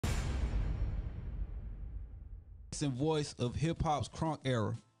and voice of hip-hop's crunk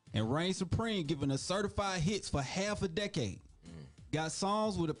era, and reigned supreme, giving us certified hits for half a decade. Got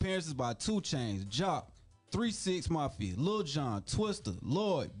songs with appearances by 2 Chainz, Jock, 3 6 Mafia, Lil Jon, Twista,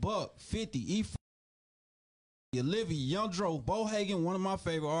 Lloyd, Buck, 50, E. Olivia, Young Dro, Bo Hagen, one of my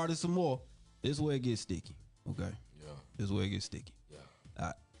favorite artists, and more. This is where it gets sticky. Okay. Yeah. This is where it gets sticky.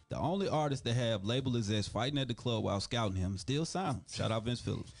 Yeah. The only artist that have label his ass fighting at the club while scouting him still sound. Shout out Vince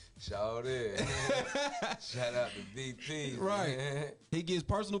Phillips. Shout out. Shout out to BP. Right. Man. He gets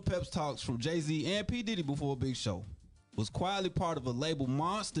personal pep talks from Jay-Z and P. Diddy before a big show. Was quietly part of a label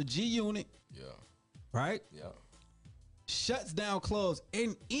Monster G Unit. Yeah. Right? Yeah. Shuts down clubs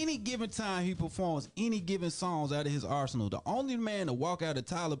in any given time he performs any given songs out of his arsenal. The only man to walk out of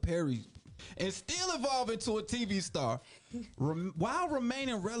Tyler Perry and still evolve into a TV star while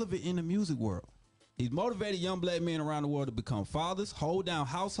remaining relevant in the music world. He's motivated young black men around the world to become fathers, hold down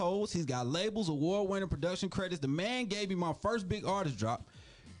households. He's got labels, award-winning production credits. The man gave me my first big artist drop.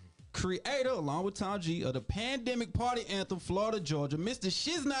 Creator, along with Tom G, of the pandemic party anthem, Florida, Georgia, Mr.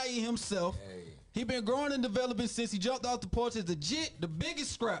 Shiznai himself. Hey. He been growing and developing since he jumped off the porch as the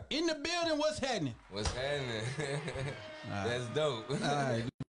biggest scrap in the building. What's happening? What's happening? That's dope. All right.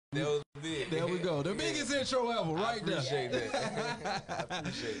 That was big. There we go. The biggest intro ever, right there. I appreciate that. I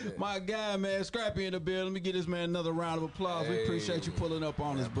appreciate that. My guy, man, Scrappy in the building. Let me give this man another round of applause. Hey, we appreciate you pulling up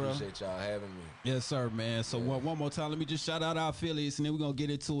on us, bro. I appreciate y'all having me. Yes, sir, man. So one more time, let me just shout out our affiliates, and then we're going to get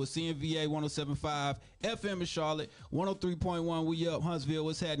into it. CNVA 107.5 FM in Charlotte, 103.1 we up, Huntsville,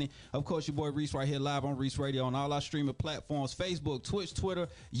 what's happening? Of course, your boy Reec right here live on Reec Radio on all our streaming platforms, Facebook, Twitch, Twitter,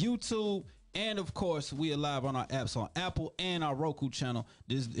 YouTube. And of course, we are live on our apps on Apple and our Roku channel.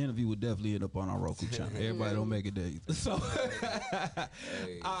 This interview will definitely end up on our Roku channel. Everybody don't make it there either. So,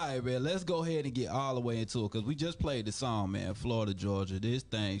 hey. All right, man, let's go ahead and get all the way into it because we just played the song, man. Florida, Georgia. This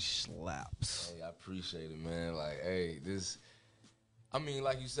thing slaps. Hey, I appreciate it, man. Like, hey, this. I mean,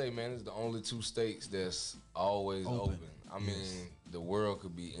 like you say, man, it's the only 2 states that's always open. I mean, the world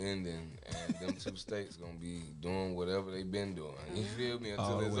could be ending, and them 2 states gonna be doing whatever they been doing. You feel me?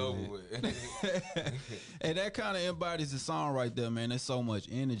 Until it's over with. And that kind of embodies the song right there, man. There's so much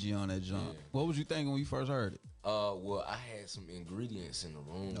energy on that jump. Yeah. What was you thinking when you first heard it? Well, I had some ingredients in the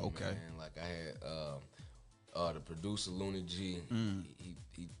room. Okay. Man. Like I had the producer Looney G.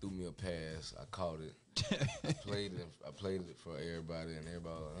 He threw me a pass. I caught it. I played it for everybody, and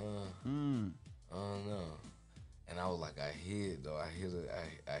everybody was like, I don't know. And I was like, I hear it though. I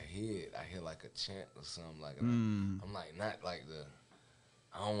hear like a chant or something. Like I'm like not like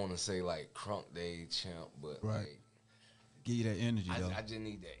I don't want to say like Crunk Day chant, but like give you that energy though. I just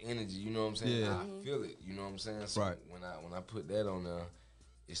need that energy. You know what I'm saying? Yeah. I feel it. You know what I'm saying? So when I put that on there,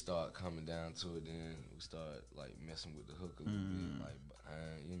 it started coming down to it. Then we started like messing with the hook a little bit, like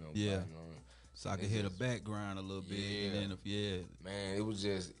behind, you know. On. So I could hear the background a little bit. And then man, it was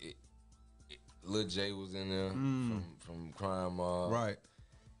just Lil J was in there from Crime Mob. Right.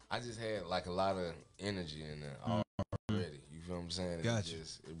 I just had like a lot of energy in there already. You feel what I'm saying? Gotcha.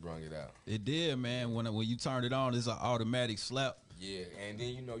 It brung it out. It did, man. When you turned it on, it's an automatic slap. Yeah, and then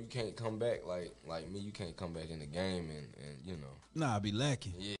you can't come back like me. You can't come back in the game and you know. Nah, I be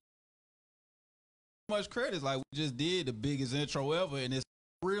lacking. Yeah. Much credit. Like we just did the biggest intro ever, and it's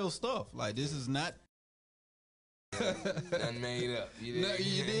real stuff. Like this is not nothing made up. You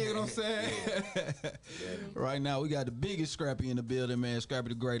dig what I'm saying? Yeah. Right now we got the biggest Scrappy in the building, man. Scrappy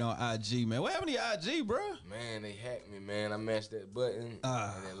the Great on IG, man. What happened to IG, bro? Man, they hacked me, man. I mashed that button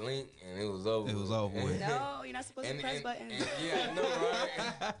and that link, and it was over. It was over with. No, you're not supposed to press buttons. Yeah, I know,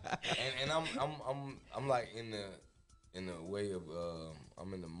 right? and I'm like in the way of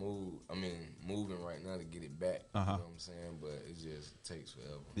I'm in the mood. I mean, moving right now to get it back. You know what I'm saying? But it just takes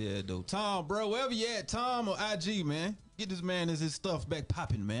forever. Yeah, dude. Tom, bro, wherever you at, Tom or IG, man, get this man his stuff back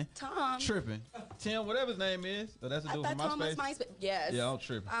popping, man. Tom. Tripping. Tim, whatever his name is. Oh, that's a dude from Tom was MySpace. Yes. Yeah, I'm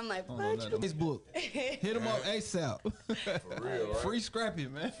tripping. I'm like, what? Facebook. Hit him up ASAP. For real, right? Free Scrappy,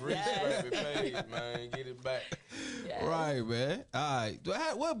 man. Free Scrappy page, man. Get it back. Yes. Right, man. All right.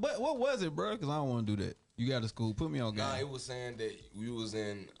 What was it, bro? Because I don't want to do that. You got to school. Put me on game. Nah, it was saying that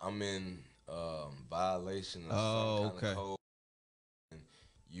I'm in violation of some kind of code. And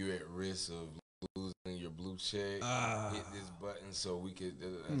you're at risk of losing your blue check. Hit this button so we could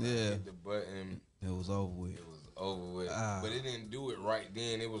hit the button. It was over with. It was over with. But it didn't do it right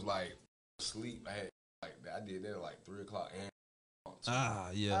then. It was like sleep. I did that at like 3 o'clock.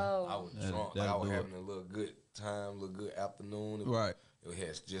 Yeah. I was drunk. I was having a little good time, little good afternoon. Right. It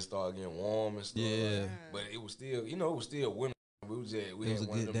had just started getting warm and stuff. Yeah. But it was still, it was still winter. We had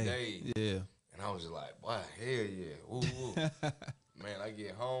one of them days. Yeah. And I was just like, boy, hell yeah. Woo, woo. Man, I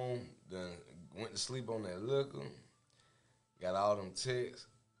get home, done went to sleep on that liquor. Got all them texts.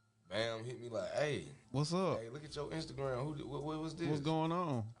 Bam, hit me like, hey. What's up? Hey, look at your Instagram. What was this? What's going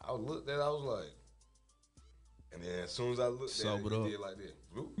on? I looked at it, I was like, and then as soon as I looked at it, he did like this.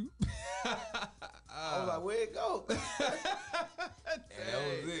 I was like, where'd it go? And that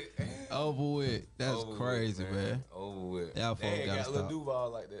was it. Over with. That's Over crazy, with, man. Over with. Y'all folks got gotta Lil stop. Duval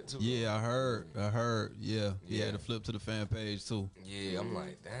like that too. Yeah, I heard. Yeah. He had to flip to the fan page too. Yeah, I'm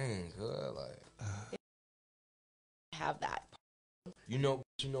like, dang, good. Like, have that. You know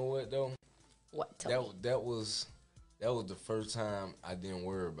what though? What? That was the first time I didn't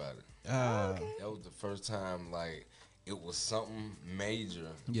worry about it. Okay. That was the first time like it was something major.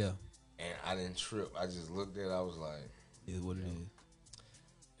 Yeah. And I didn't trip. I just looked at it. I was like, "Is what it is."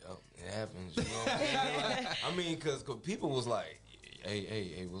 Yep, it happens. You know what I'm saying? Like, I mean, cause people was like,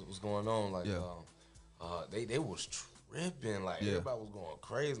 "Hey, what's going on?" Like, they was tripping. Like everybody was going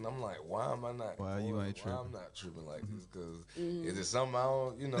crazy, and I'm like, "Why am I not? Why you ain't tripping? Why I'm not tripping like this? Cause is it something I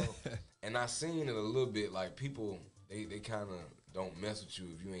don't, you know?" And I seen it a little bit. Like people, they kind of don't mess with you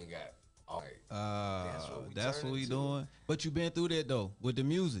if you ain't got. That's what we doing. But you been through that though with the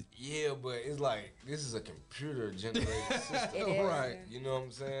music. Yeah, but it's like this is a computer generated system, right? You know what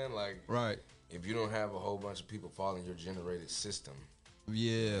I'm saying? Like, right. If you don't have a whole bunch of people following your generated system,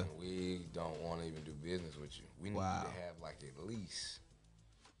 we don't want to even do business with you. We need to have like at least.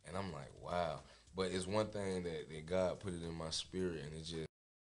 And I'm like, wow. But it's one thing that God put it in my spirit, and it just,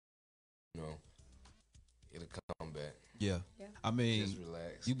 you know, it'll come back. Yeah. I mean, just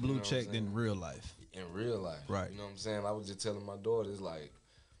relax. You blue checked in real life. In real life. Right. You know what I'm saying? I was just telling my daughter, it's like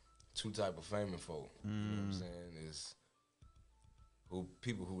two type of famous folk. You know what I'm saying? It's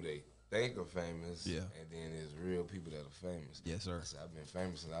people who they think are famous. Yeah. And then there's real people that are famous. Yes, sir. I've been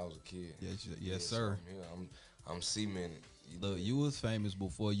famous since I was a kid. Yes, sir. So I'm cemented. Look, you was famous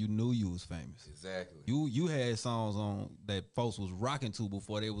before you knew you was famous. Exactly. You had songs on that folks was rocking to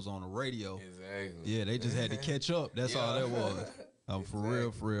before they was on the radio. Exactly. Yeah, they just had to catch up. That's all that was. For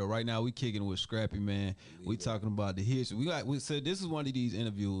real. Right now we kicking with Scrappy, man. We talking about the history. We said this is one of these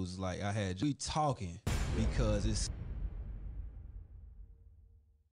interviews like I had. We talking because it's